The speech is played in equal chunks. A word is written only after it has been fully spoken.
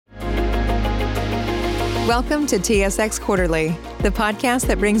Welcome to TSX Quarterly, the podcast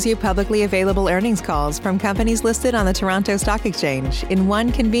that brings you publicly available earnings calls from companies listed on the Toronto Stock Exchange in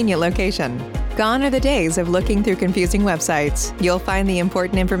one convenient location. Gone are the days of looking through confusing websites. You'll find the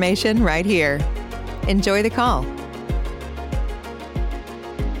important information right here. Enjoy the call.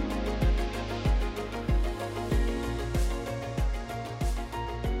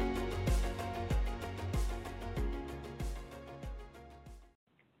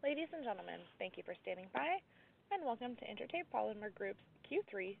 Ladies and gentlemen, thank you for standing by, and welcome to Intertape Polymer Group's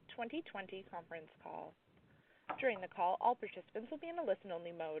Q3 2020 conference call. During the call, all participants will be in a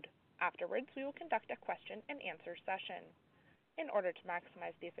listen-only mode. Afterwards, we will conduct a question and answer session. In order to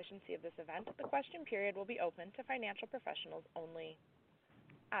maximize the efficiency of this event, the question period will be open to financial professionals only.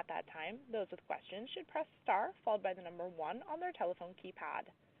 At that time, those with questions should press star followed by the number 1 on their telephone keypad.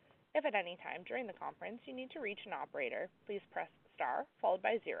 If at any time during the conference you need to reach an operator, please press star followed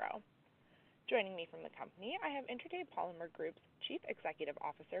by 0. Joining me from the company, I have Intertape Polymer Group's Chief Executive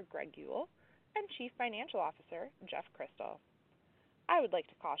Officer, Greg Yull, and Chief Financial Officer, Jeff Crystal. I would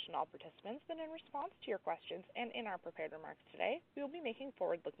like to caution all participants that in response to your questions and in our prepared remarks today, we will be making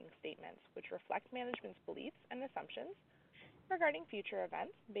forward-looking statements which reflect management's beliefs and assumptions regarding future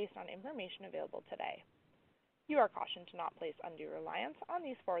events based on information available today. You are cautioned to not place undue reliance on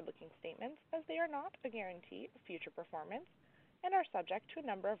these forward-looking statements as they are not a guarantee of future performance and are subject to a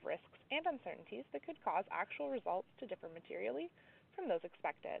number of risks and uncertainties that could cause actual results to differ materially from those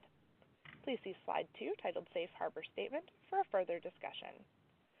expected. Please see slide 2 titled Safe Harbor Statement for a further discussion.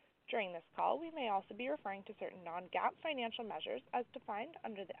 During this call, we may also be referring to certain non-GAAP financial measures as defined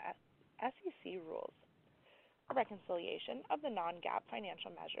under the SEC rules. A reconciliation of the non-GAAP financial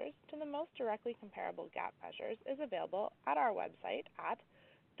measures to the most directly comparable GAAP measures is available at our website at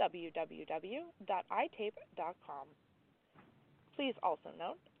www.itape.com. Please also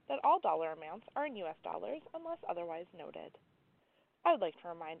note that all dollar amounts are in U.S. dollars unless otherwise noted. I would like to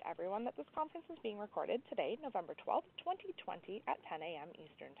remind everyone that this conference is being recorded today, November 12th, 2020 at 10 a.m.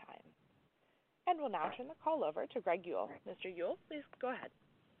 Eastern Time. And we'll now turn the call over to Greg Yull. Mr. Yull, please go ahead.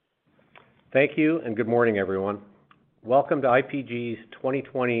 Thank you and good morning, everyone. Welcome to IPG's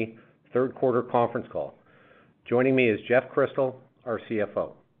 2020 third quarter conference call. Joining me is Jeff Crystal, our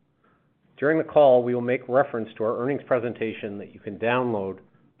CFO. During the call, we will make reference to our earnings presentation that you can download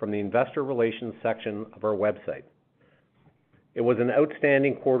from the Investor Relations section of our website. It was an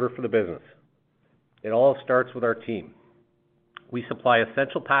outstanding quarter for the business. It all starts with our team. We supply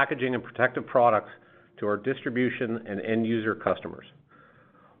essential packaging and protective products to our distribution and end user customers.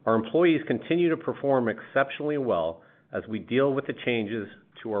 Our employees continue to perform exceptionally well as we deal with the changes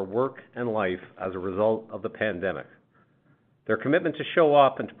to our work and life as a result of the pandemic. Their commitment to show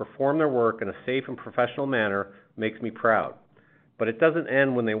up and to perform their work in a safe and professional manner makes me proud. But it doesn't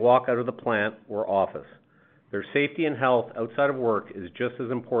end when they walk out of the plant or office. Their safety and health outside of work is just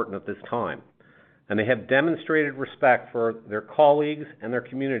as important at this time, and they have demonstrated respect for their colleagues and their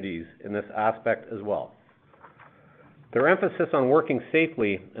communities in this aspect as well. Their emphasis on working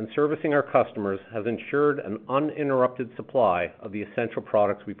safely and servicing our customers has ensured an uninterrupted supply of the essential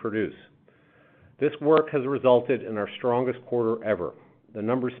products we produce. This work has resulted in our strongest quarter ever. The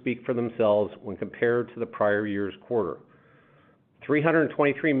numbers speak for themselves when compared to the prior year's quarter.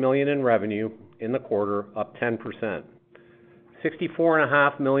 $323 million in revenue in the quarter, up 10%.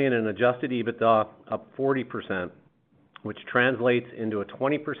 $64.5 million in adjusted EBITDA, up 40%, which translates into a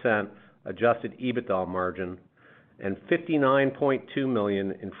 20% adjusted EBITDA margin, and $59.2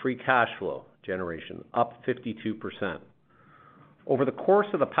 million in free cash flow generation, up 52%. Over the course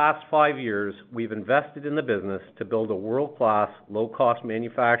of the past 5 years, we've invested in the business to build a world-class, low-cost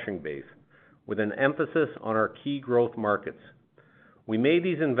manufacturing base with an emphasis on our key growth markets. We made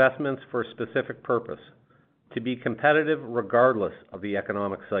these investments for a specific purpose, to be competitive regardless of the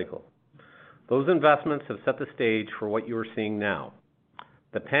economic cycle. Those investments have set the stage for what you are seeing now.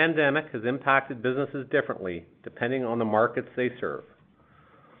 The pandemic has impacted businesses differently depending on the markets they serve.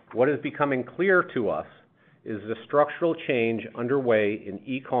 What is becoming clear to us is the structural change underway in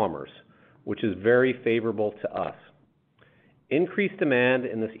e-commerce, which is very favorable to us. Increased demand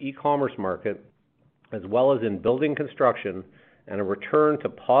in this e-commerce market, as well as in building construction, and a return to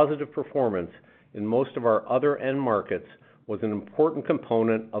positive performance in most of our other end markets was an important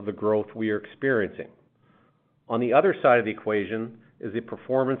component of the growth we are experiencing. On the other side of the equation is the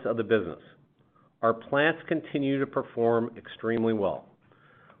performance of the business. Our plants continue to perform extremely well.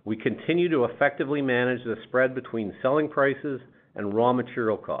 We continue to effectively manage the spread between selling prices and raw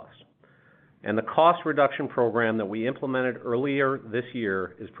material costs. And the cost reduction program that we implemented earlier this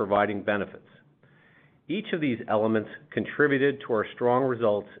year is providing benefits. Each of these elements contributed to our strong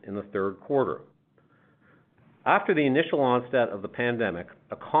results in the third quarter. After the initial onset of the pandemic,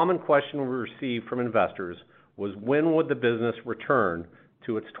 a common question we received from investors was when would the business return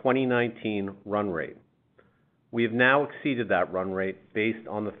to its 2019 run rate? We have now exceeded that run rate based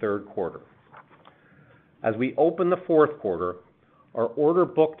on the third quarter. As we open the fourth quarter, our order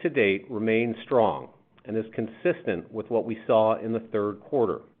book to date remains strong and is consistent with what we saw in the third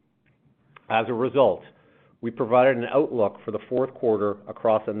quarter. As a result, we provided an outlook for the fourth quarter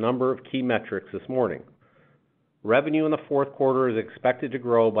across a number of key metrics this morning. Revenue in the fourth quarter is expected to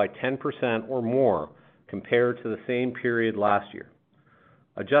grow by 10% or more compared to the same period last year.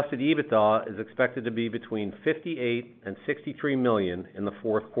 Adjusted EBITDA is expected to be between $58 and $63 million in the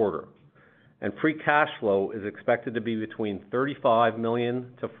fourth quarter, and free cash flow is expected to be between $35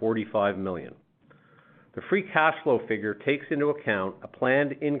 million to $45 million. The free cash flow figure takes into account a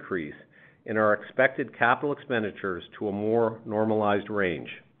planned increase in our expected capital expenditures to a more normalized range,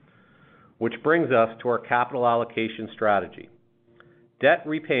 which brings us to our capital allocation strategy. Debt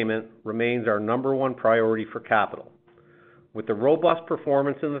repayment remains our number one priority for capital. With the robust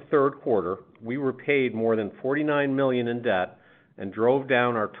performance in the third quarter, we repaid more than $49 million in debt and drove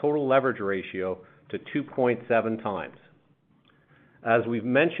down our total leverage ratio to 2.7 times. As we've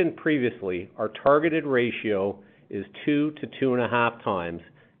mentioned previously, our targeted ratio is 2 to 2.5 times,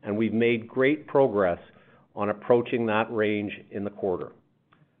 and we've made great progress on approaching that range in the quarter.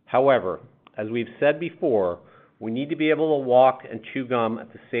 However, as we've said before, we need to be able to walk and chew gum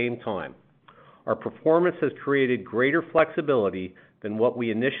at the same time. Our performance has created greater flexibility than what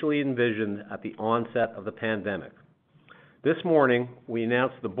we initially envisioned at the onset of the pandemic. This morning, we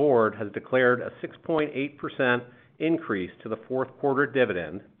announced the board has declared a 6.8% increase to the fourth quarter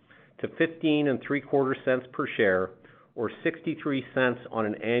dividend to 15.75 cents per share, or 63 cents on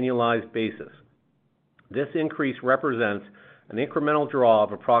an annualized basis. This increase represents an incremental draw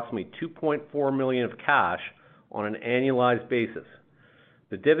of approximately $2.4 million of cash on an annualized basis.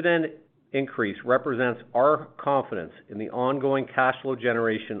 The dividend increase represents our confidence in the ongoing cash flow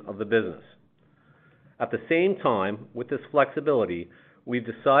generation of the business. At the same time, with this flexibility, we've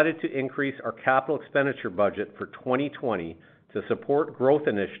decided to increase our capital expenditure budget for 2020 to support growth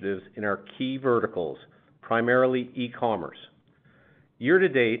initiatives in our key verticals, primarily e-commerce. Year to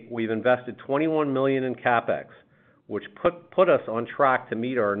date, we've invested $21 million in CapEx, which put us on track to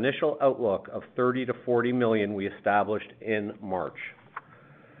meet our initial outlook of $30 to $40 million we established in March.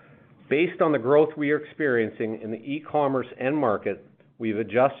 Based on the growth we are experiencing in the e-commerce end market, we've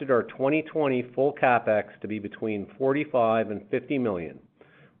adjusted our 2020 full CapEx to be between $45 and $50 million,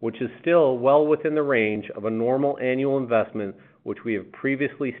 which is still well within the range of a normal annual investment, which we have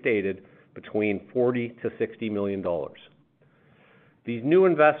previously stated between $40 to $60 million. These new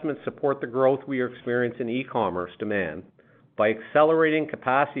investments support the growth we are experiencing in e-commerce demand by accelerating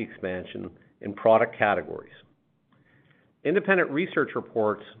capacity expansion in product categories. Independent research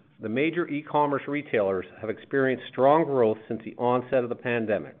reports the major e-commerce retailers have experienced strong growth since the onset of the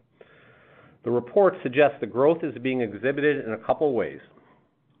pandemic. The report suggests the growth is being exhibited in a couple ways.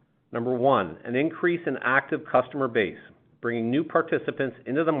 Number one, an increase in active customer base, bringing new participants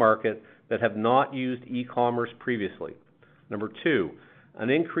into the market that have not used e-commerce previously. Number two, an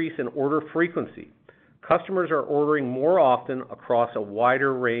increase in order frequency. Customers are ordering more often across a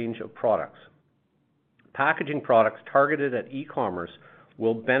wider range of products. Packaging products targeted at e-commerce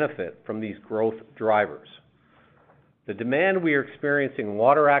will benefit from these growth drivers. The demand we are experiencing in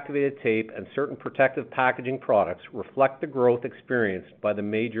water-activated tape and certain protective packaging products reflect the growth experienced by the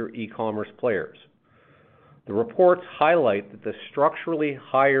major e-commerce players. The reports highlight that the structurally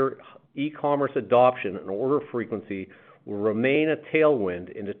higher e-commerce adoption and order frequency will remain a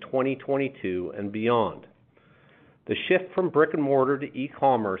tailwind into 2022 and beyond. The shift from brick and mortar to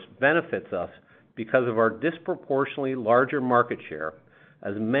e-commerce benefits us because of our disproportionately larger market share,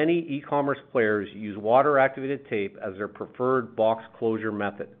 as many e-commerce players use water-activated tape as their preferred box closure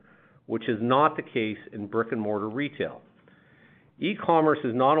method, which is not the case in brick and mortar retail. E-commerce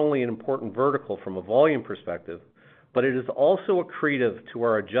is not only an important vertical from a volume perspective, but it is also accretive to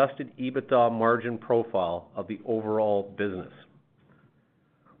our adjusted EBITDA margin profile of the overall business.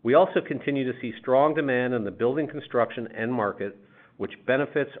 We also continue to see strong demand in the building construction end market, which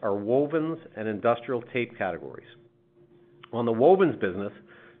benefits our wovens and industrial tape categories. On the wovens business,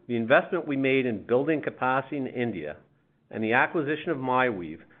 the investment we made in building capacity in India and the acquisition of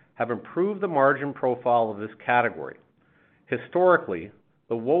MyWeave have improved the margin profile of this category. Historically,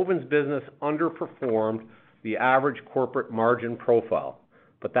 the wovens business underperformed the average corporate margin profile,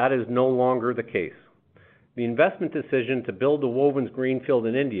 but that is no longer the case. The investment decision to build the wovens greenfield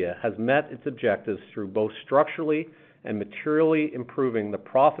in India has met its objectives through both structurally and materially improving the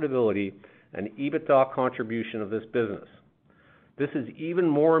profitability and EBITDA contribution of this business. This is even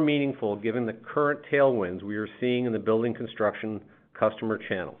more meaningful given the current tailwinds we are seeing in the building construction customer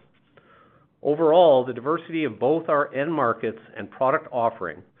channel. Overall, the diversity of both our end markets and product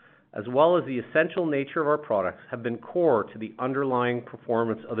offering, as well as the essential nature of our products, have been core to the underlying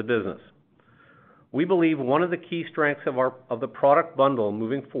performance of the business. We believe one of the key strengths of the product bundle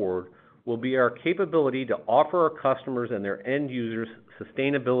moving forward will be our capability to offer our customers and their end users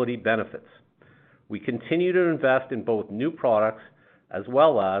sustainability benefits. We continue to invest in both new products as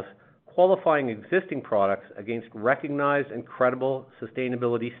well as qualifying existing products against recognized and credible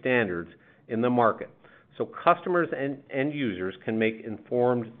sustainability standards in the market, so customers and end users can make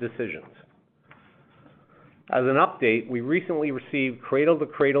informed decisions. As an update, we recently received Cradle to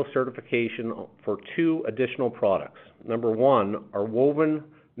Cradle certification for 2 additional products. Number 1, our woven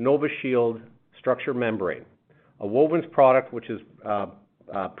NovaShield structure membrane, a wovens product which is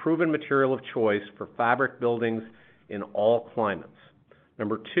proven material of choice for fabric buildings in all climates.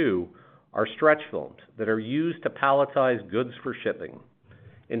 Number 2, our stretch films that are used to palletize goods for shipping.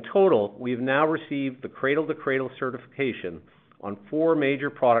 In total, we have now received the Cradle to Cradle certification on 4 major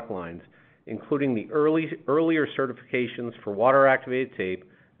product lines, including the earlier certifications for water-activated tape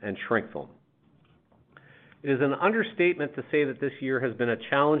and shrink film. It is an understatement to say that this year has been a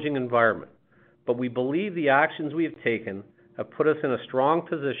challenging environment, but we believe the actions we have taken have put us in a strong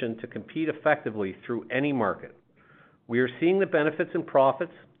position to compete effectively through any market. We are seeing the benefits in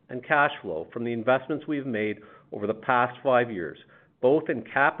profits and cash flow from the investments we have made over the past 5 years, both in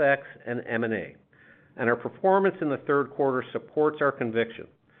CapEx and M&A, and our performance in the third quarter supports our conviction.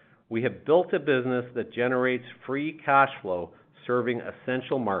 We have built a business that generates free cash flow serving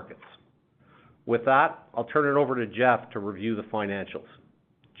essential markets. With that, I'll turn it over to Jeff to review the financials.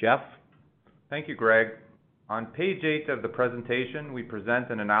 Jeff? Thank you, Greg. On page 8 of the presentation, we present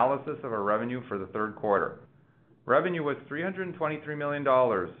an analysis of our revenue for the third quarter. Revenue was $323 million,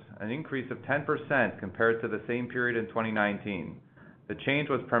 an increase of 10% compared to the same period in 2019. The change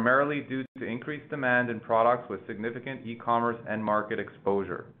was primarily due to increased demand in products with significant e-commerce end market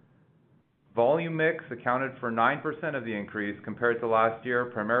exposure. Volume mix accounted for 9% of the increase compared to last year,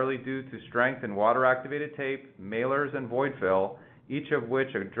 primarily due to strength in water-activated tape, mailers, and void fill, each of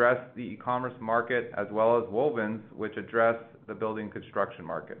which address the e-commerce market, as well as wovens, which address the building construction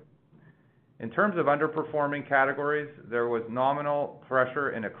market. In terms of underperforming categories, there was nominal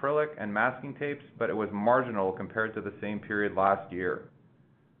pressure in acrylic and masking tapes, but it was marginal compared to the same period last year.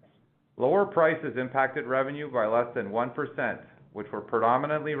 Lower prices impacted revenue by less than 1%, which were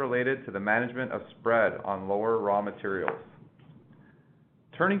predominantly related to the management of spread on lower raw materials.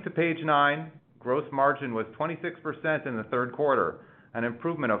 Turning to page 9, gross margin was 26% in the third quarter, an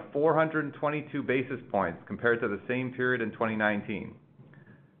improvement of 422 basis points compared to the same period in 2019.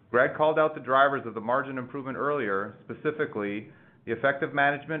 Greg called out the drivers of the margin improvement earlier, specifically the effective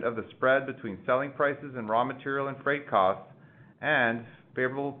management of the spread between selling prices and raw material and freight costs, and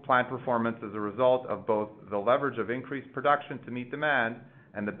favorable plant performance as a result of both the leverage of increased production to meet demand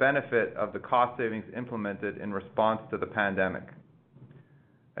and the benefit of the cost savings implemented in response to the pandemic.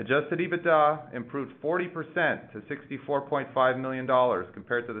 Adjusted EBITDA improved 40% to $64.5 million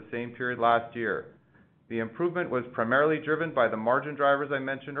compared to the same period last year. The improvement was primarily driven by the margin drivers I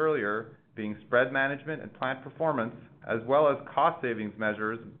mentioned earlier, being spread management and plant performance, as well as cost savings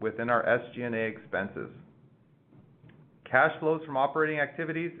measures within our SG&A expenses. Cash flows from operating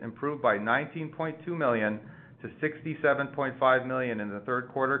activities improved by $19.2 million to $67.5 million in the third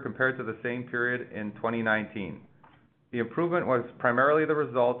quarter compared to the same period in 2019. The improvement was primarily the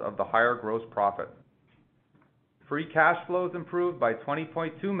result of the higher gross profit. Free cash flows improved by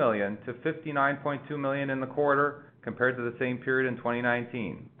 $20.2 million to $59.2 million in the quarter compared to the same period in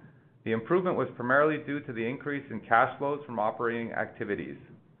 2019. The improvement was primarily due to the increase in cash flows from operating activities.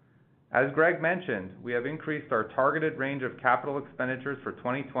 As Greg mentioned, we have increased our targeted range of capital expenditures for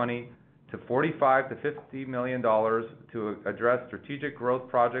 2020 to $45 to $50 million to address strategic growth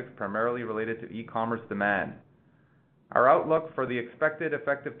projects primarily related to e-commerce demand. Our outlook for the expected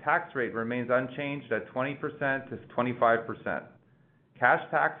effective tax rate remains unchanged at 20% to 25%. Cash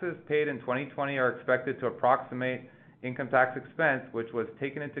taxes paid in 2020 are expected to approximate income tax expense, which was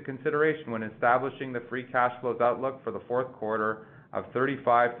taken into consideration when establishing the free cash flows outlook for the fourth quarter of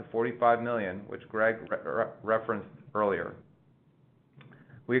 $35 to $45 million, which Greg referenced earlier.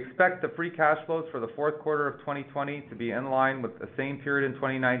 We expect the free cash flows for the fourth quarter of 2020 to be in line with the same period in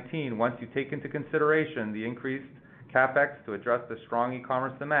 2019 once you take into consideration the increased CapEx to address the strong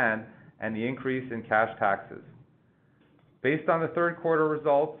e-commerce demand and the increase in cash taxes. Based on the third quarter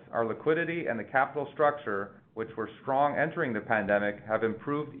results, our liquidity and the capital structure, which were strong entering the pandemic, have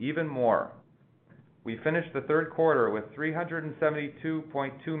improved even more. We finished the third quarter with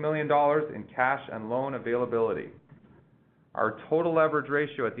 $372.2 million in cash and loan availability. Our total leverage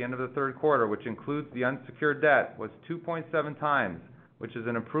ratio at the end of the third quarter, which includes the unsecured debt, was 2.7 times, which is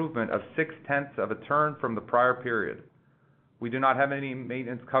an improvement of 0.6 of a turn from the prior period. We do not have any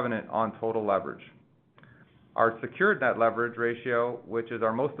maintenance covenant on total leverage. Our secured net leverage ratio, which is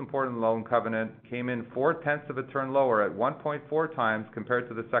our most important loan covenant, came in 0.4 of a turn lower at 1.4 times compared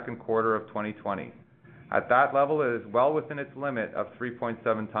to the second quarter of 2020. At that level, it is well within its limit of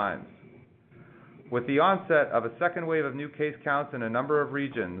 3.7 times. With the onset of a second wave of new case counts in a number of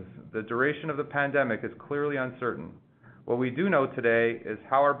regions, the duration of the pandemic is clearly uncertain. What we do know today is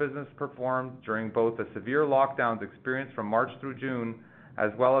how our business performed during both the severe lockdowns experienced from March through June,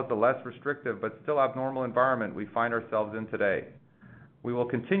 as well as the less restrictive but still abnormal environment we find ourselves in today. We will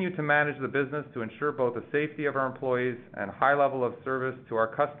continue to manage the business to ensure both the safety of our employees and high level of service to our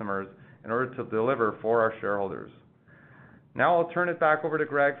customers in order to deliver for our shareholders. Now I'll turn it back over to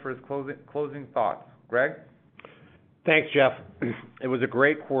Greg for his closing thoughts. Greg? Thanks, Jeff. It was a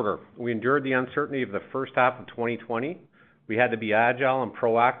great quarter. We endured the uncertainty of the first half of 2020. We had to be agile and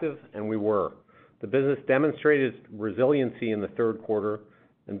proactive, and we were. The business demonstrated resiliency in the third quarter,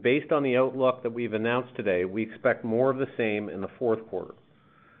 and based on the outlook that we've announced today, we expect more of the same in the fourth quarter.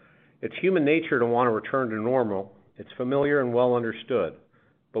 It's human nature to want to return to normal. It's familiar and well understood,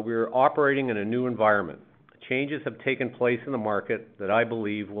 but we are operating in a new environment. Changes have taken place in the market that I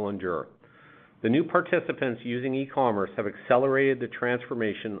believe will endure. The new participants using e-commerce have accelerated the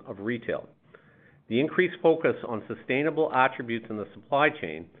transformation of retail. The increased focus on sustainable attributes in the supply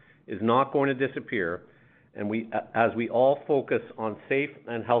chain is not going to disappear, and as we all focus on safe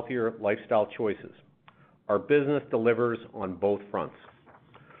and healthier lifestyle choices. Our business delivers on both fronts.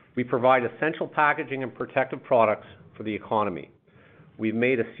 We provide essential packaging and protective products for the economy. We've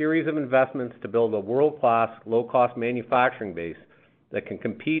made a series of investments to build a world-class, low-cost manufacturing base that can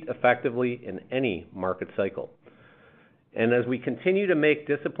compete effectively in any market cycle. And as we continue to make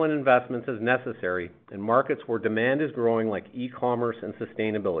disciplined investments as necessary in markets where demand is growing like e-commerce and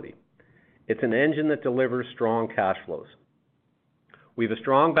sustainability, it's an engine that delivers strong cash flows. We have a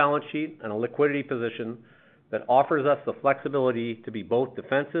strong balance sheet and a liquidity position that offers us the flexibility to be both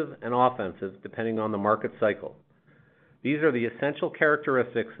defensive and offensive depending on the market cycle. These are the essential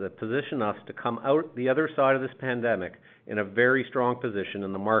characteristics that position us to come out the other side of this pandemic in a very strong position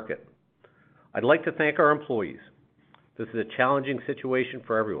in the market. I'd like to thank our employees. This is a challenging situation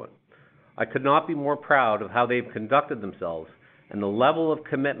for everyone. I could not be more proud of how they've conducted themselves and the level of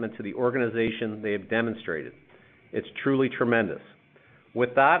commitment to the organization they have demonstrated. It's truly tremendous.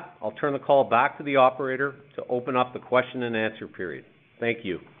 With that, I'll turn the call back to the operator to open up the question and answer period. Thank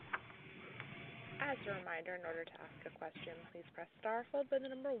you. As a reminder, in order to ask a question, please press star followed by the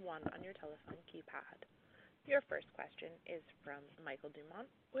number 1 on your telephone keypad. Your first question is from Michael Dumont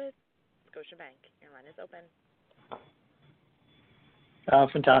with Scotiabank. Your line is open.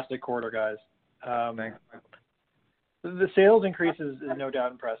 Fantastic quarter, guys. Thanks. The sales increase is no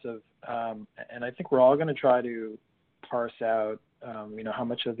doubt impressive, and I think we're all going to try to parse out, how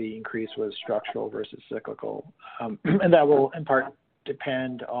much of the increase was structural versus cyclical, and that will in part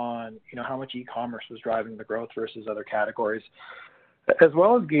depend on, how much e-commerce was driving the growth versus other categories, as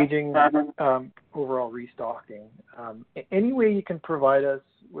well as gauging overall restocking. Any way you can provide us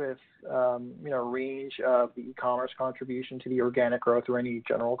with, a range of the e-commerce contribution to the organic growth, or any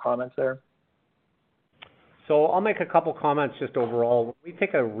general comments there? So I'll make a couple comments just overall. We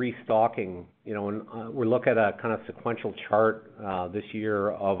take a restocking, and we look at a kind of sequential chart this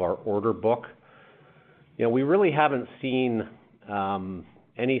year of our order book. We really haven't seen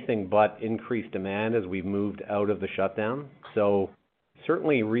anything but increased demand as we've moved out of the shutdown. So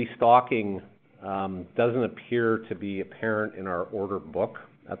certainly restocking doesn't appear to be apparent in our order book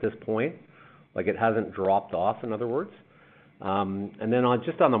at this point. Like it hasn't dropped off, in other words. And then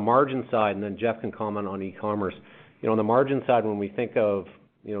just on the margin side, and then Jeff can comment on e-commerce, on the margin side, when we think of,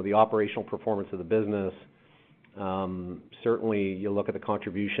 the operational performance of the business, certainly you look at the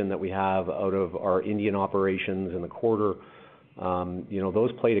contribution that we have out of our Indian operations in the quarter,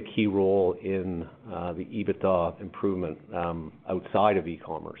 those played a key role in the EBITDA improvement outside of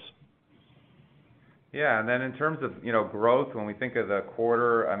e-commerce. Yeah, and then in terms of, growth, when we think of the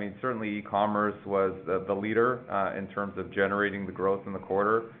quarter, certainly e-commerce was the leader in terms of generating the growth in the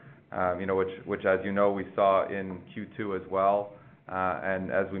quarter, which as we saw in Q2 as well. And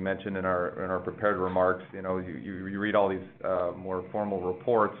as we mentioned in our prepared remarks, you read all these more formal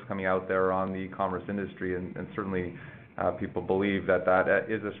reports coming out there on the e-commerce industry, and certainly people believe that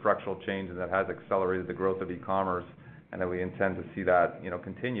is a structural change and that has accelerated the growth of e-commerce, and that we intend to see that,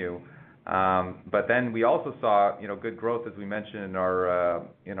 continue. But then we also saw, good growth, as we mentioned in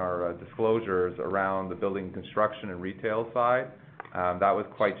our disclosures around the building construction and retail side. That was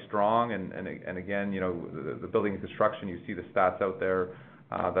quite strong, and again, the building and construction, you see the stats out there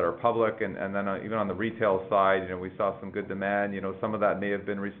that are public, and then even on the retail side, we saw some good demand. Some of that may have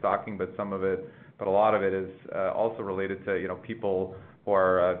been restocking, but a lot of it is also related to people who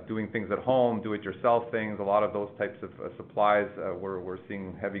are doing things at home, do-it-yourself things. A lot of those types of supplies, we're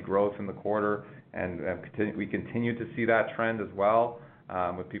seeing heavy growth in the quarter, and we continue to see that trend as well,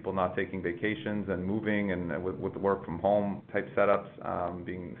 with people not taking vacations and moving, and with work from home type setups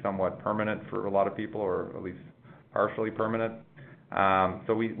being somewhat permanent for a lot of people, or at least partially permanent.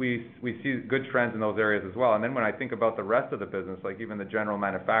 So we see good trends in those areas as well. And then when I think about the rest of the business, like even the general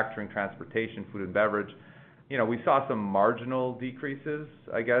manufacturing, transportation, food and beverage, we saw some marginal decreases,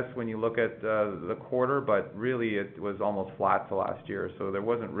 I guess, when you look at the quarter, but really it was almost flat to last year. So there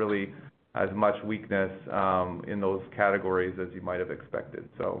wasn't really as much weakness in those categories as you might have expected.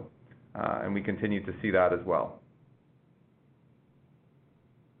 So, and we continue to see that as well.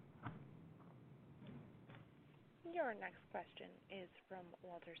 Your next question is from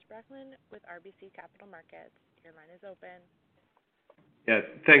Walter Spracklin with RBC Capital Markets. Your line is open. Yeah,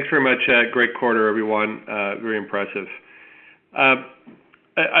 thanks very much. Great quarter, everyone. Very impressive.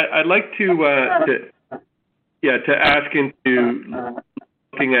 I'd like to ask into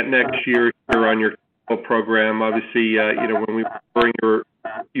looking at next year on your program. Obviously, when we were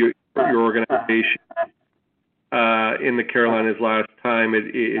in your organization in the Carolinas last time,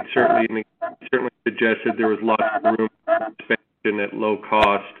 it certainly suggested there was lots of room for expansion at low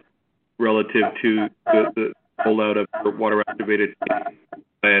cost relative to the rollout of the water activated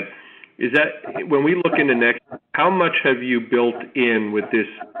plant. Is that, when we look into next, how much have you built in with this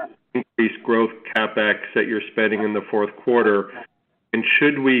increased growth CapEx that you're spending in the fourth quarter? And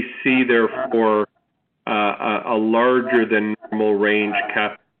should we see therefore a larger than normal range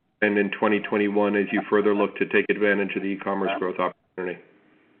CapEx spend in 2021 as you further look to take advantage of the e-commerce growth opportunity?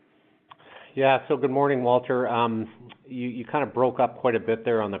 Yeah, so good morning, Walter. You kind of broke up quite a bit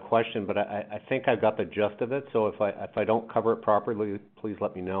there on the question, but I think I got the gist of it. So if I don't cover it properly, please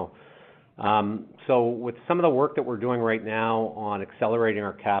let me know. So with some of the work that we're doing right now on accelerating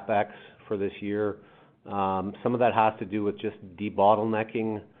our CapEx for this year, some of that has to do with just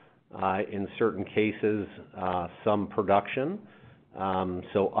debottlenecking in certain cases, some production.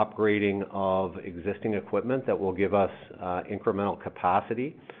 So upgrading of existing equipment that will give us incremental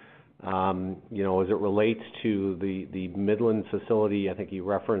capacity. As it relates to the Midland facility, I think you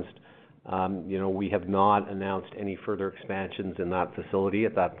referenced, we have not announced any further expansions in that facility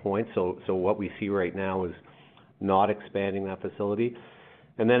at that point. So what we see right now is not expanding that facility.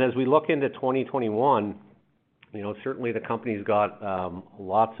 And then as we look into 2021, certainly the company's got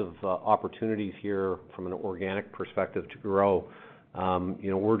lots of opportunities here from an organic perspective to grow.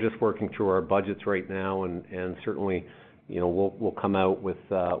 We're just working through our budgets right now, and certainly, we'll come out with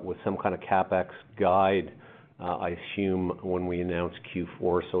some kind of CapEx guide, I assume, when we announce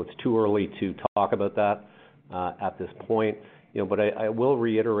Q4. So it's too early to talk about that at this point. But I will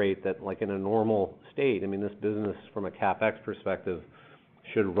reiterate that, like in a normal state, this business from a CapEx perspective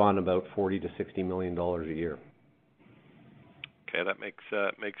should run about $40 to $60 million a year. Okay, that makes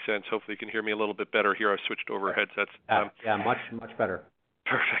sense. Hopefully you can hear me a little bit better here. I've switched over headsets. Much better.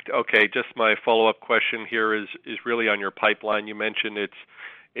 Perfect. Okay, just my follow-up question here is really on your pipeline. You mentioned it's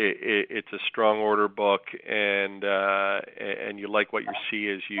a strong order book, and you like what you see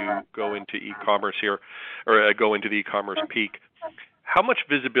as you go into e-commerce here, or go into the e-commerce peak. How much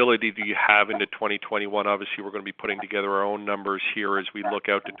visibility do you have into 2021? Obviously, we're going to be putting together our own numbers here as we look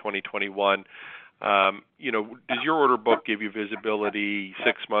out to 2021. Does your order book give you visibility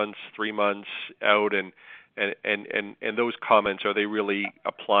 6 months, 3 months out, and those comments, are they really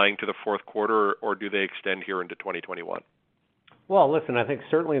applying to the fourth quarter, or do they extend here into 2021? Well, listen, I think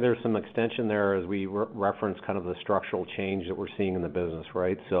certainly there's some extension there as we reference kind of the structural change that we're seeing in the business,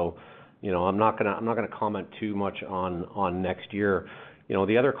 right? So, I'm not gonna comment too much on next year.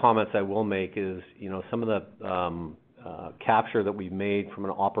 The other comments I will make is, some of the capture that we've made from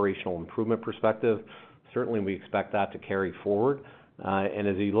an operational improvement perspective, certainly we expect that to carry forward. And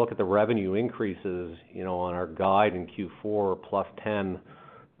as you look at the revenue increases, on our guide in Q4 plus 10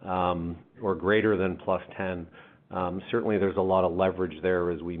 or greater than plus 10, certainly there's a lot of leverage there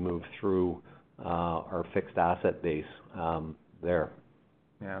as we move through our fixed asset base there.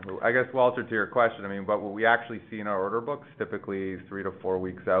 Yeah, I guess, Walter, to your question, but what we actually see in our order books typically 3 to 4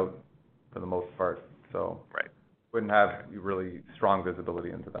 weeks out for the most part. So right. wouldn't have really strong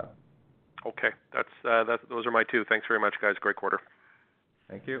visibility into that. Okay, those are my two. Thanks very much, guys. Great quarter.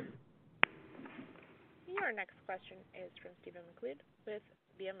 Thank you. Your next question is from Stephen MacLeod with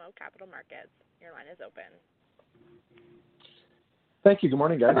BMO Capital Markets. Your line is open. Thank you. Good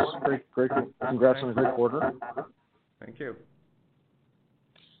morning, guys. Great. Congrats on a great quarter. Thank you.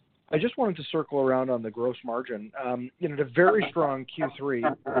 I just wanted to circle around on the gross margin. A very strong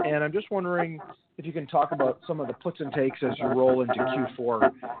Q3, and I'm just wondering if you can talk about some of the puts and takes as you roll into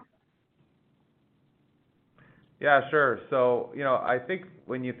Q4. Yeah, sure. So, I think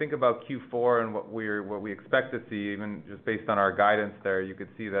when you think about Q4 and what we expect to see, even just based on our guidance there, you could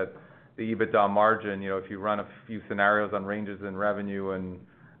see that the EBITDA margin, if you run a few scenarios on ranges in revenue and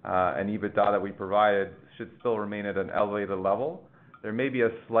EBITDA that we provided, should still remain at an elevated level. There may be a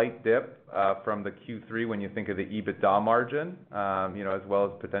slight dip from the Q3 when you think of the EBITDA margin, as well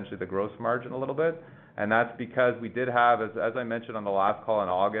as potentially the gross margin a little bit. And that's because we did have, as I mentioned on the last call in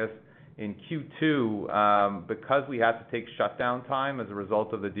August, in Q2, because we had to take shutdown time as a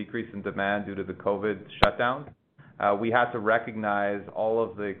result of the decrease in demand due to the COVID shutdown, we had to recognize all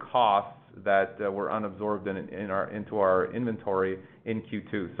of the costs that were unabsorbed into our inventory in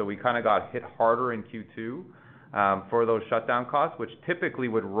Q2. So we kind of got hit harder in Q2 for those shutdown costs, which typically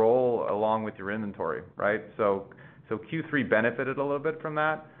would roll along with your inventory, right? So Q3 benefited a little bit from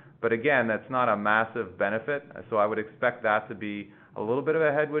that, but again, that's not a massive benefit. So I would expect that to be a little bit of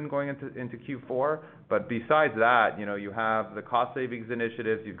a headwind going into Q4. But besides that, you have the cost savings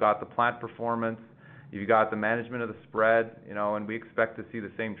initiatives, you've got the plant performance, you've got the management of the spread, and we expect to see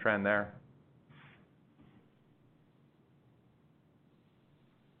the same trend there.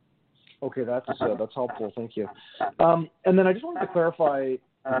 Okay, that's helpful. Thank you. And then I just wanted to clarify,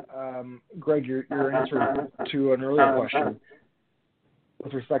 Greg, your answer to an earlier question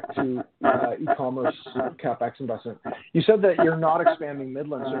with respect to e-commerce CapEx investment. You said that you're not expanding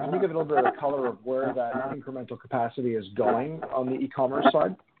Midland, so can you give a little bit of color of where that incremental capacity is going on the e-commerce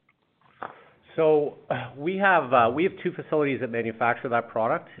side? So we have two facilities that manufacture that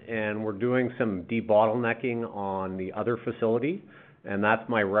product, and we're doing some debottlenecking on the other facility, and that's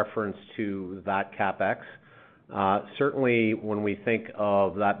my reference to that CapEx. Certainly, when we think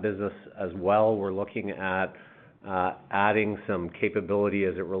of that business as well, we're looking at adding some capability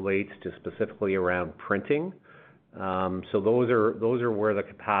as it relates to specifically around printing. So those are where the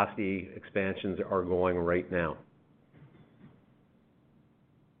capacity expansions are going right now.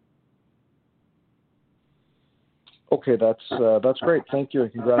 Okay, that's great. Thank you,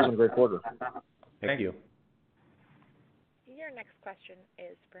 and congrats on a great quarter. Thank you. Your next question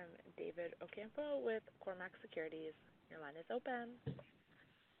is from David Ocampo with Cormark Securities. Your line is open.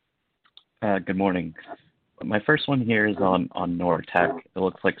 Good morning. My first one here is on Nortech. It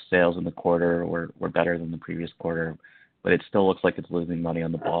looks like sales in the quarter were better than the previous quarter, but it still looks like it's losing money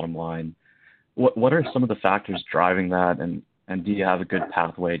on the bottom line. What are some of the factors driving that, and do you have a good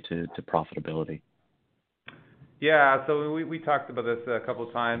pathway to profitability? Yeah, so we talked about this a couple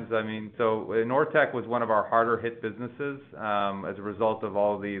of times. I mean, so Nortech was one of our harder hit businesses as a result of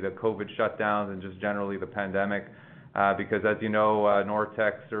all the COVID shutdowns and just generally the pandemic. Because as you know,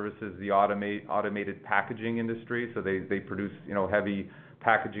 Nortech services the automated packaging industry, so they produce heavy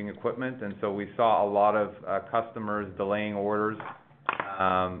packaging equipment, and so we saw a lot of customers delaying orders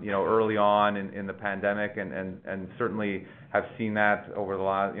early on in the pandemic, and certainly have seen that over the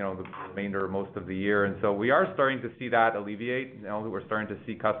last the remainder of most of the year, and so we are starting to see that alleviate. We're starting to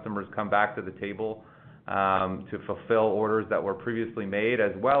see customers come back to the table to fulfill orders that were previously made,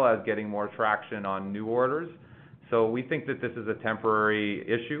 as well as getting more traction on new orders. So we think that this is a temporary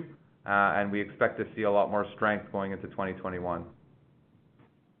issue, and we expect to see a lot more strength going into 2021.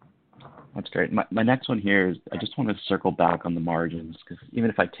 That's great. My next one here is I just want to circle back on the margins, because even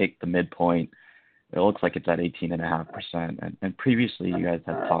if I take the midpoint, it looks like it's at 18.5%. And previously, you guys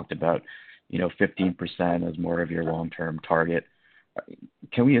had talked about 15% as more of your long-term target.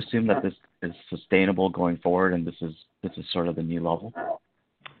 Can we assume that this is sustainable going forward, and this is sort of the new level?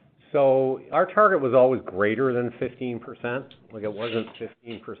 So our target was always greater than 15%. Like it wasn't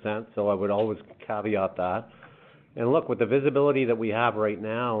 15%, so I would always caveat that. And look, with the visibility that we have right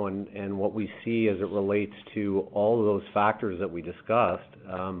now and what we see as it relates to all of those factors that we discussed,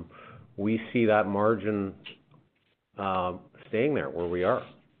 we see that margin staying there where we are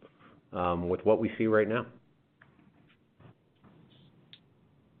with what we see right now.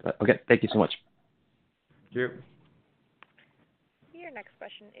 Okay, thank you so much. Thank you. Your next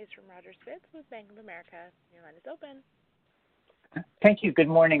question is from Roger Spitz with Bank of America. Your line is open. Thank you. Good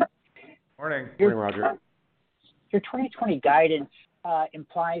morning. Morning. Morning, Roger. Your 2020 guidance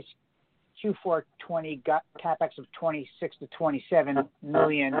implies Q4 20 got CapEx of 26 to 27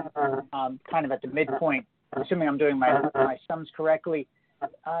 million, kind of at the midpoint, assuming I'm doing my sums correctly.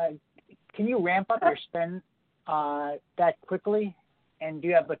 Can you ramp up your spend that quickly? And do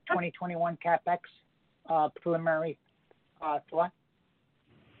you have a 2021 CapEx preliminary thought?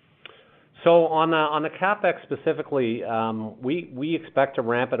 So on the CapEx specifically, we expect to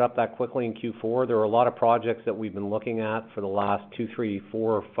ramp it up that quickly in Q4. There are a lot of projects that we've been looking at for the last 2, 3,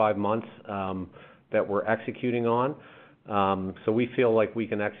 4, 5 months that we're executing on. So we feel like we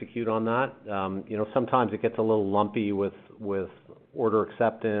can execute on that. Sometimes it gets a little lumpy with order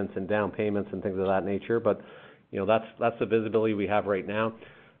acceptance and down payments and things of that nature, but that's the visibility we have right now.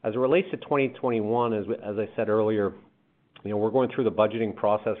 As it relates to 2021, as I said earlier, we're going through the budgeting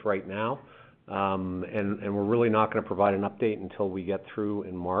process right now, and we're really not going to provide an update until we get through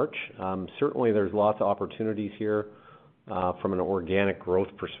in March. Certainly, there's lots of opportunities here from an organic growth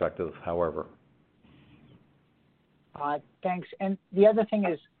perspective, however. Thanks. And the other thing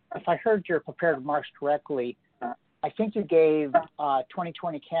is, if I heard your prepared remarks correctly, I think you gave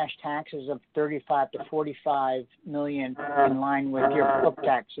 2020 cash taxes of 35 to 45 million in line with your book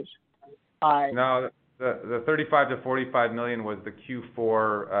taxes. No. The 35 to 45 million was the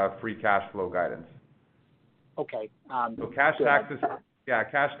Q4 free cash flow guidance. Okay. So cash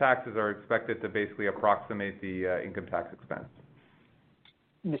taxes are expected to basically approximate the income tax expense.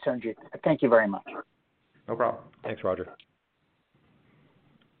 Mr. Thank you very much. No problem. Thanks, Roger.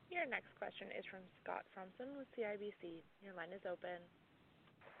 Your next question is from Scott Thompson with CIBC. Your line is open.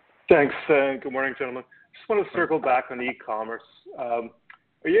 Thanks. Good morning, gentlemen. Just want to circle back on e-commerce.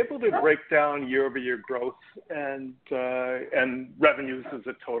 Are you able to break down year-over-year growth and revenues as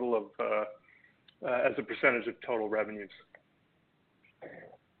a total of as a percentage of total revenues?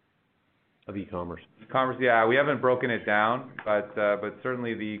 Of e-commerce. E-commerce, yeah, we haven't broken it down, but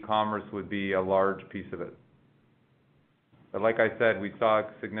certainly the e-commerce would be a large piece of it. But like I said, we saw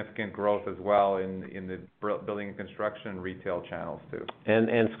significant growth as well in the building and construction and retail channels too.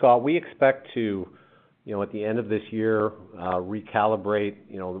 And Scott, we expect to, at the end of this year, recalibrate.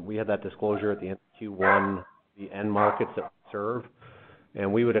 We had that disclosure at the end of Q1, the end markets that we serve,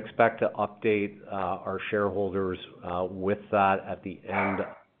 and we would expect to update our shareholders with that at the end of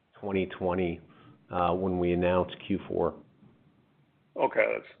 2020 when we announce Q4.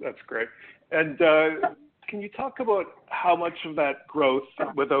 Okay, that's great. And can you talk about how much of that growth,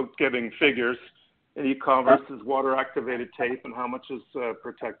 without giving figures, in e-commerce is water-activated tape, and how much is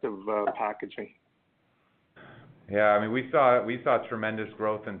protective packaging? Yeah, I mean, we saw tremendous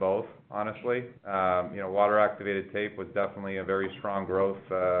growth in both, honestly. Water-activated tape was definitely a very strong growth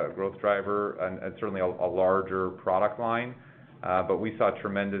driver and certainly a larger product line. But we saw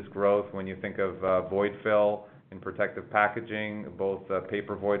tremendous growth when you think of void fill in protective packaging, both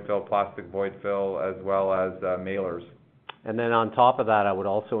paper void fill, plastic void fill, as well as mailers. And then on top of that, I would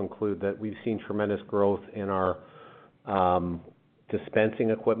also include that we've seen tremendous growth in our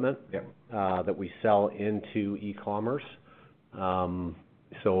dispensing equipment that we sell into e-commerce.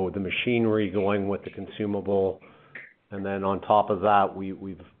 So the machinery going with the consumable, and then on top of that,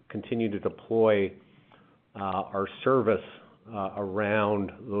 we've continued to deploy our service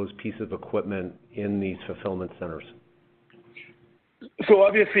around those pieces of equipment in these fulfillment centers. So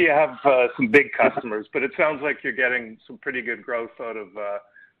obviously you have some big customers, but it sounds like you're getting some pretty good growth out of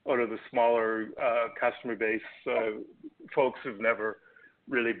the smaller customer base, folks who've never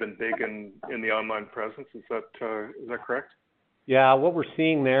really been big in the online presence. Is that correct? Yeah, what we're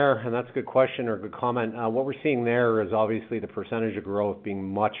seeing there, and that's a good question or a good comment, what we're seeing there is obviously the percentage of growth being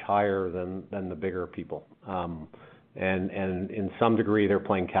much higher than the bigger people. And in some degree, they're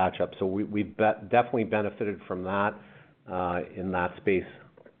playing catch-up. So we've definitely benefited from that in that space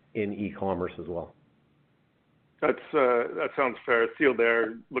in e-commerce as well. That sounds fair. Sealed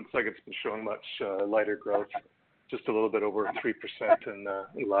Air looks like it's been showing much lighter growth, just a little bit over 3%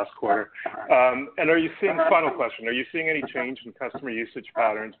 in last quarter. And are you seeing, final question, are you seeing any change in customer usage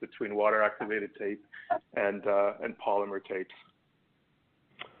patterns between water-activated tape and polymer tapes?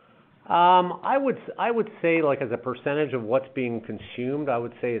 I would say, like, as a percentage of what's being consumed, I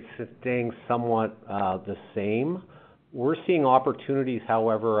would say it's staying somewhat the same. We're seeing opportunities,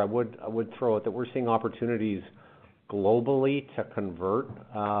 however, I would throw it that we're seeing opportunities globally to convert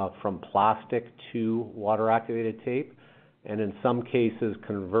from plastic to water-activated tape, and in some cases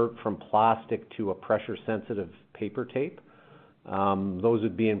convert from plastic to a pressure-sensitive paper tape. Those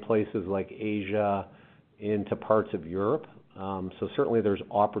would be in places like Asia, into parts of Europe. So certainly there's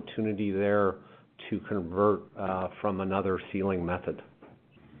opportunity there to convert from another sealing method.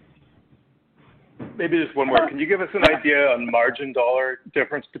 Maybe just one more. Can you give us an idea on margin dollar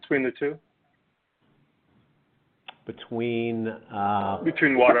difference between the two? between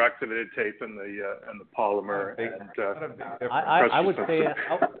water activated tape and the polymer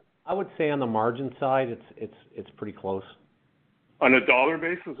I would say on the margin side it's pretty close. On a dollar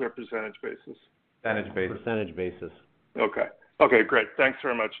basis or percentage basis? Percentage basis. Okay, great. Thanks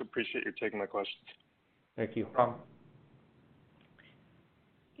very much. Appreciate you taking my questions. Thank you.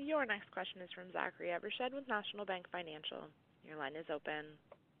 Your next question is from Zachary Evershed with National Bank Financial. Your line is open.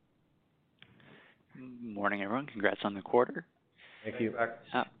 Morning, everyone. Congrats on the quarter. Thank you.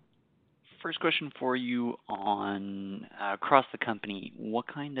 First question for you on across the company, what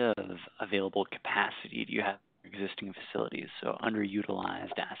kind of available capacity do you have in existing facilities, so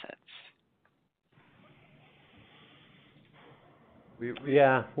underutilized assets? We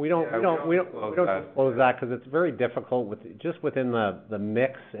don't disclose that because it's very difficult within the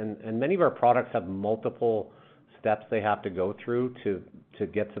mix, and many of our products have multiple steps they have to go through to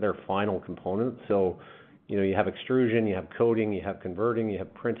get to their final component. So, you have extrusion, you have coating, you have converting, you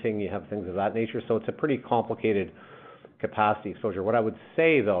have printing, you have things of that nature. So it's a pretty complicated capacity exposure. What I would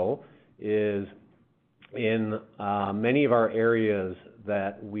say though is in many of our areas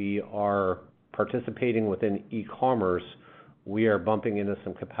that we are participating within e-commerce, we are bumping into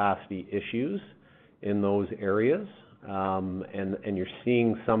some capacity issues in those areas, and you're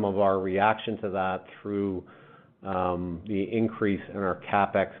seeing some of our reaction to that through the increase in our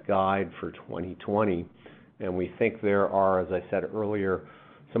CapEx guide for 2020. And we think there are, as I said earlier,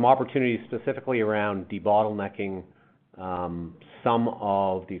 some opportunities specifically around debottlenecking some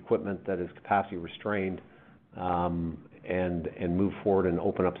of the equipment that is capacity restrained, and move forward and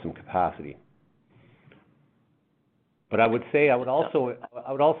open up some capacity. But I would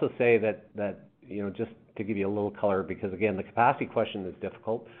also say that just to give you a little color, because again the capacity question is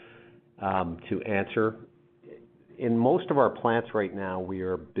difficult to answer. In most of our plants right now, we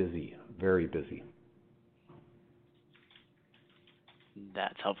are busy, very busy.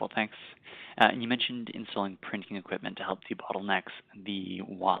 That's helpful, thanks. And you mentioned installing printing equipment to help debottleneck the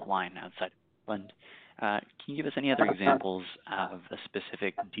Watt line outside Portland. Can you give us any other examples of a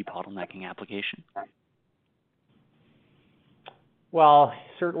specific debottlenecking application? Well,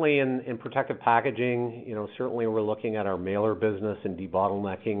 certainly in protective packaging, certainly we're looking at our mailer business and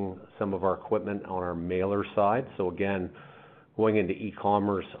debottlenecking some of our equipment on our mailer side. So again, going into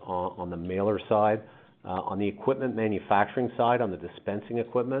e-commerce on the mailer side. On the equipment manufacturing side, on the dispensing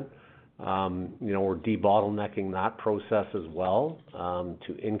equipment, we're debottlenecking that process as well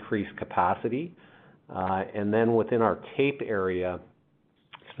to increase capacity. And then within our tape area,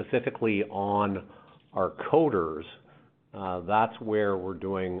 specifically on our coaters, that's where we're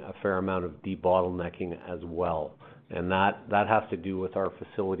doing a fair amount of debottlenecking as well. And that has to do with our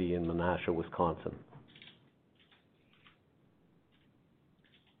facility in Menasha, Wisconsin.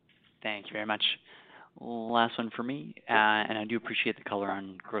 Thank you very much. Last one for me, and I do appreciate the color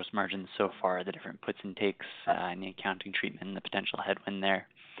on gross margins so far, the different puts and takes and the accounting treatment and the potential headwind there.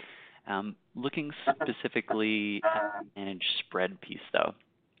 Looking specifically at the managed spread piece though,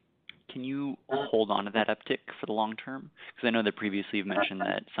 can you hold on to that uptick for the long term? Because I know that previously you've mentioned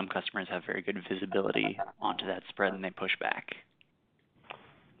that some customers have very good visibility onto that spread and they push back.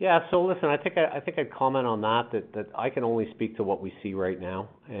 Yeah, so listen, I think I'd comment on that I can only speak to what we see right now,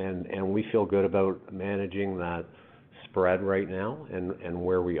 and we feel good about managing that spread right now and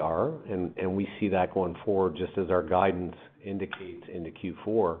where we are, and we see that going forward just as our guidance indicates into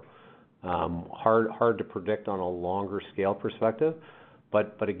Q4. Hard to predict on a longer scale perspective,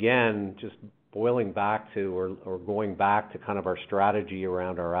 but again, just boiling back to or going back to kind of our strategy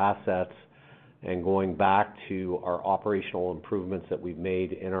around our assets and going back to our operational improvements that we've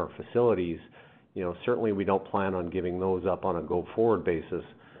made in our facilities, certainly we don't plan on giving those up on a go-forward basis.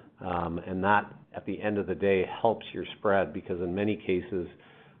 And that, at the end of the day, helps your spread because in many cases,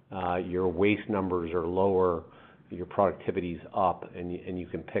 your waste numbers are lower, your productivity's up, and you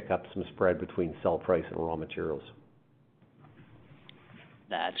can pick up some spread between sell price and raw materials.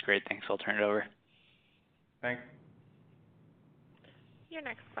 That's great. Thanks. I'll turn it over. Thanks. Your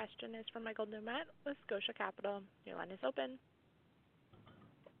next question is from Michael Doumet with Scotia Capital. Your line is open.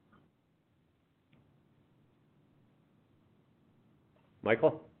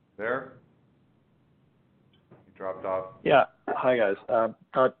 Michael? There? You dropped off. Yeah. Hi, guys.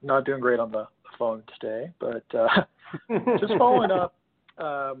 Not doing great on the phone today, but just following up,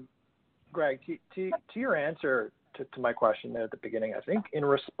 Greg, to your answer to my question there at the beginning, I think in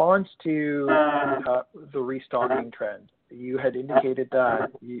response to the restocking trend, you had indicated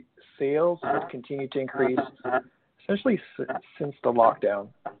that sales had continued to increase essentially since the lockdown.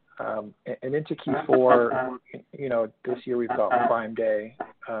 And into Q4, this year we've got Prime Day.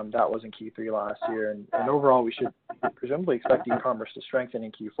 That was in Q3 last year. And overall, we should presumably expect e-commerce to strengthen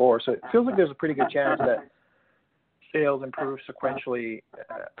in Q4. So it feels like there's a pretty good chance that sales improve sequentially.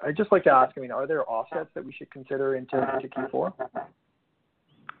 I'd just like to ask, are there offsets that we should consider into Q4?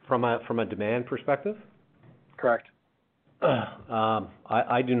 From a demand perspective? Correct.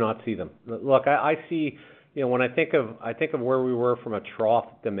 I do not see them. Look, I see, when I think of where we were from a trough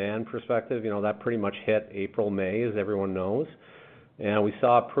demand perspective, that pretty much hit April, May, as everyone knows. And we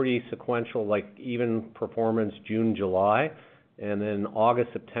saw a pretty sequential, even performance June, July, and then August,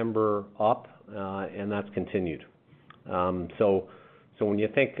 September up, and that's continued. So when you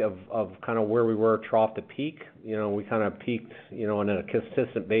think of kind of where we were trough to peak, we kind of peaked, on a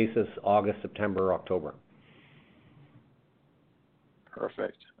consistent basis, August, September, October.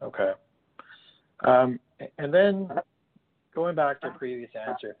 Perfect. Okay. And then going back to the previous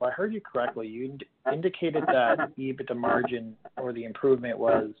answer, if I heard you correctly, you indicated that EBITDA margin or the improvement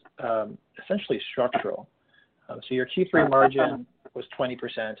was essentially structural. So your Q3 margin was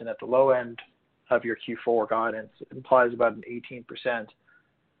 20%, and at the low end of your Q4 guidance, it implies about an 18%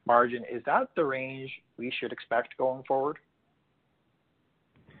 margin. Is that the range we should expect going forward?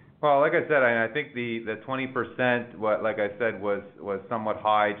 Well, like I said, I think the 20%, like I said, was somewhat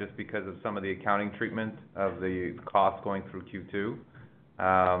high just because of some of the accounting treatment of the costs going through Q2.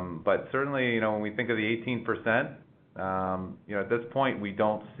 But certainly, when we think of the 18%, at this point, we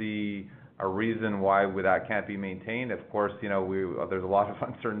don't see a reason why that can't be maintained. Of course, there's a lot of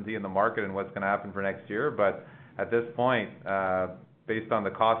uncertainty in the market and what's going to happen for next year. But at this point, based on the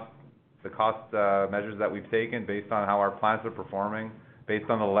cost measures that we've taken, based on how our plants are performing, based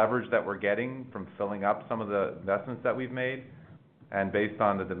on the leverage that we're getting from filling up some of the investments that we've made, and based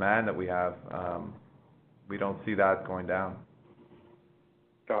on the demand that we have, we don't see that going down.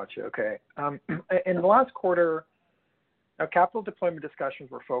 Gotcha. Okay. In the last quarter, capital deployment discussions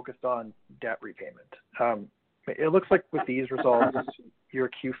were focused on debt repayment. It looks like with these results, your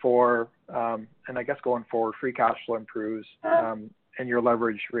Q4, and I guess going forward, free cash flow improves, and your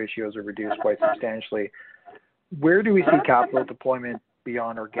leverage ratios are reduced quite substantially. Where do we see capital deployment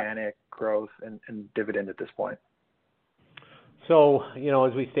beyond organic growth and dividend at this point? So,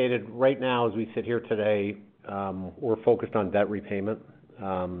 as we stated, right now, as we sit here today, we're focused on debt repayment.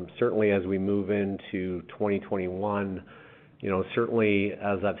 Certainly as we move into 2021, certainly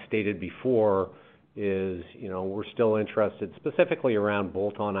as I've stated before, we're still interested specifically around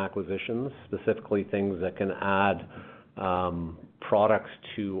bolt-on acquisitions, specifically things that can add products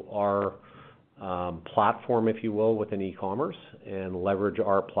to our platform, if you will, within e-commerce and leverage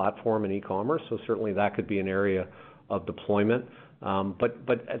our platform in e-commerce. So certainly that could be an area of deployment. But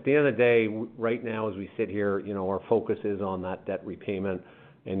at the end of the day, right now as we sit here, our focus is on that debt repayment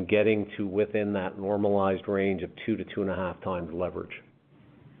and getting to within that normalized range of 2 to 2.5 times leverage.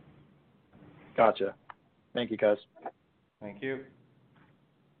 Gotcha. Thank you, guys. Thank you.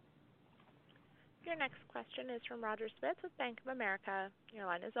 Your next question is from Roger Spitz with Bank of America. Your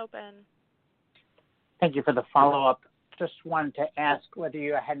line is open. Thank you for the follow-up. Just wanted to ask whether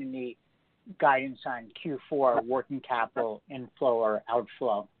you had any guidance on Q4 working capital inflow or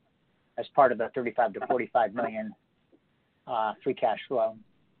outflow as part of the 35 to 45 million free cash flow.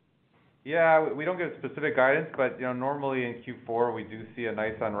 Yeah, we don't give specific guidance, but normally in Q4 we do see a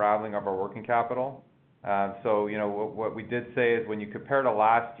nice unraveling of our working capital. So what we did say is when you compare to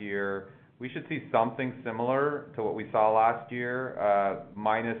last year, we should see something similar to what we saw last year,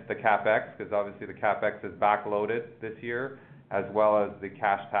 minus the CapEx, because obviously the CapEx is backloaded this year, as well as the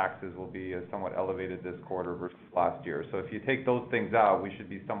cash taxes will be somewhat elevated this quarter versus last year. So if you take those things out, we should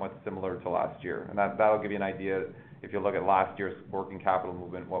be somewhat similar to last year. And that'll give you an idea, if you look at last year's working capital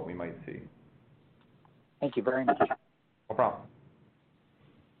movement, what we might see. Thank you very much. No problem.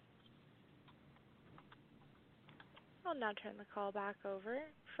 I'll now turn the call back over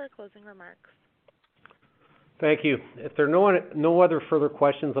for closing remarks. Thank you. If there are no other further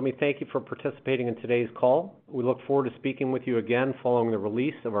questions, let me thank you for participating in today's call. We look forward to speaking with you again following the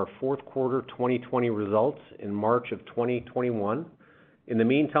release of our fourth quarter 2020 results in March of 2021. In the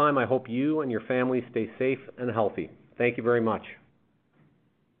meantime, I hope you and your family stay safe and healthy. Thank you very much.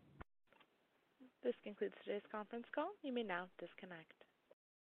 This concludes today's conference call. You may now disconnect.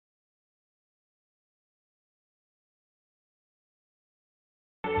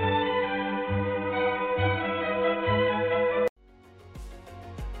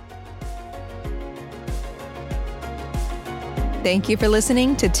 Thank you for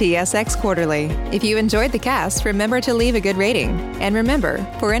listening to TSX Quarterly. If you enjoyed the cast, remember to leave a good rating. And remember,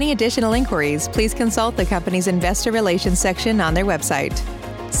 for any additional inquiries, please consult the company's investor relations section on their website.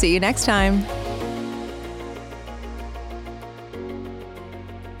 See you next time.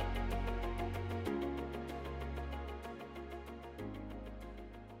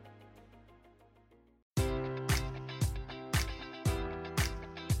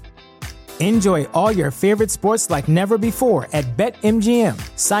 Enjoy all your favorite sports like never before at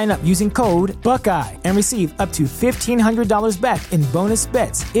BetMGM. Sign up using code Buckeye and receive up to $1,500 back in bonus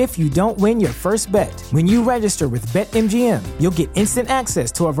bets if you don't win your first bet. When you register with BetMGM, you'll get instant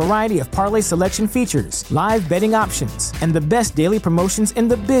access to a variety of parlay selection features, live betting options, and the best daily promotions in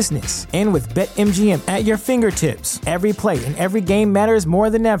the business. And with BetMGM at your fingertips, every play and every game matters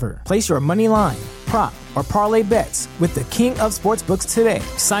more than ever. Place your money line, prop, or parlay bets with the king of sportsbooks today.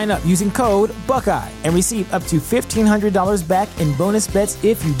 Sign up using code Buckeye and receive up to $1,500 back in bonus bets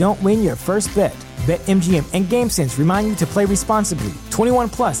if you don't win your first bet. BetMGM and GameSense remind you to play responsibly. 21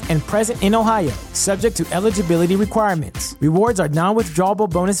 plus and present in Ohio, subject to eligibility requirements. Rewards are non-withdrawable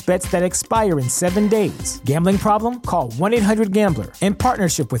bonus bets that expire in 7 days. Gambling problem? Call 1-800-GAMBLER. In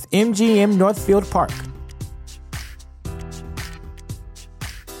partnership with MGM Northfield Park.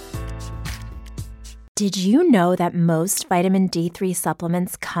 Did you know that most vitamin D3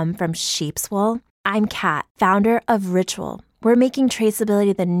 supplements come from sheep's wool? I'm Kat, founder of Ritual. We're making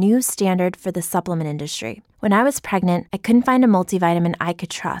traceability the new standard for the supplement industry. When I was pregnant, I couldn't find a multivitamin I could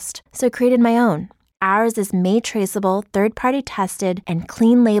trust, so I created my own. Ours is made traceable, third-party tested, and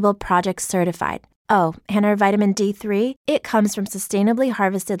clean label project certified. Oh, and our vitamin D3? It comes from sustainably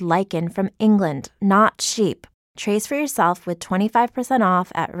harvested lichen from England, not sheep. Trace for yourself with 25%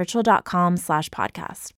 off at ritual.com/podcast.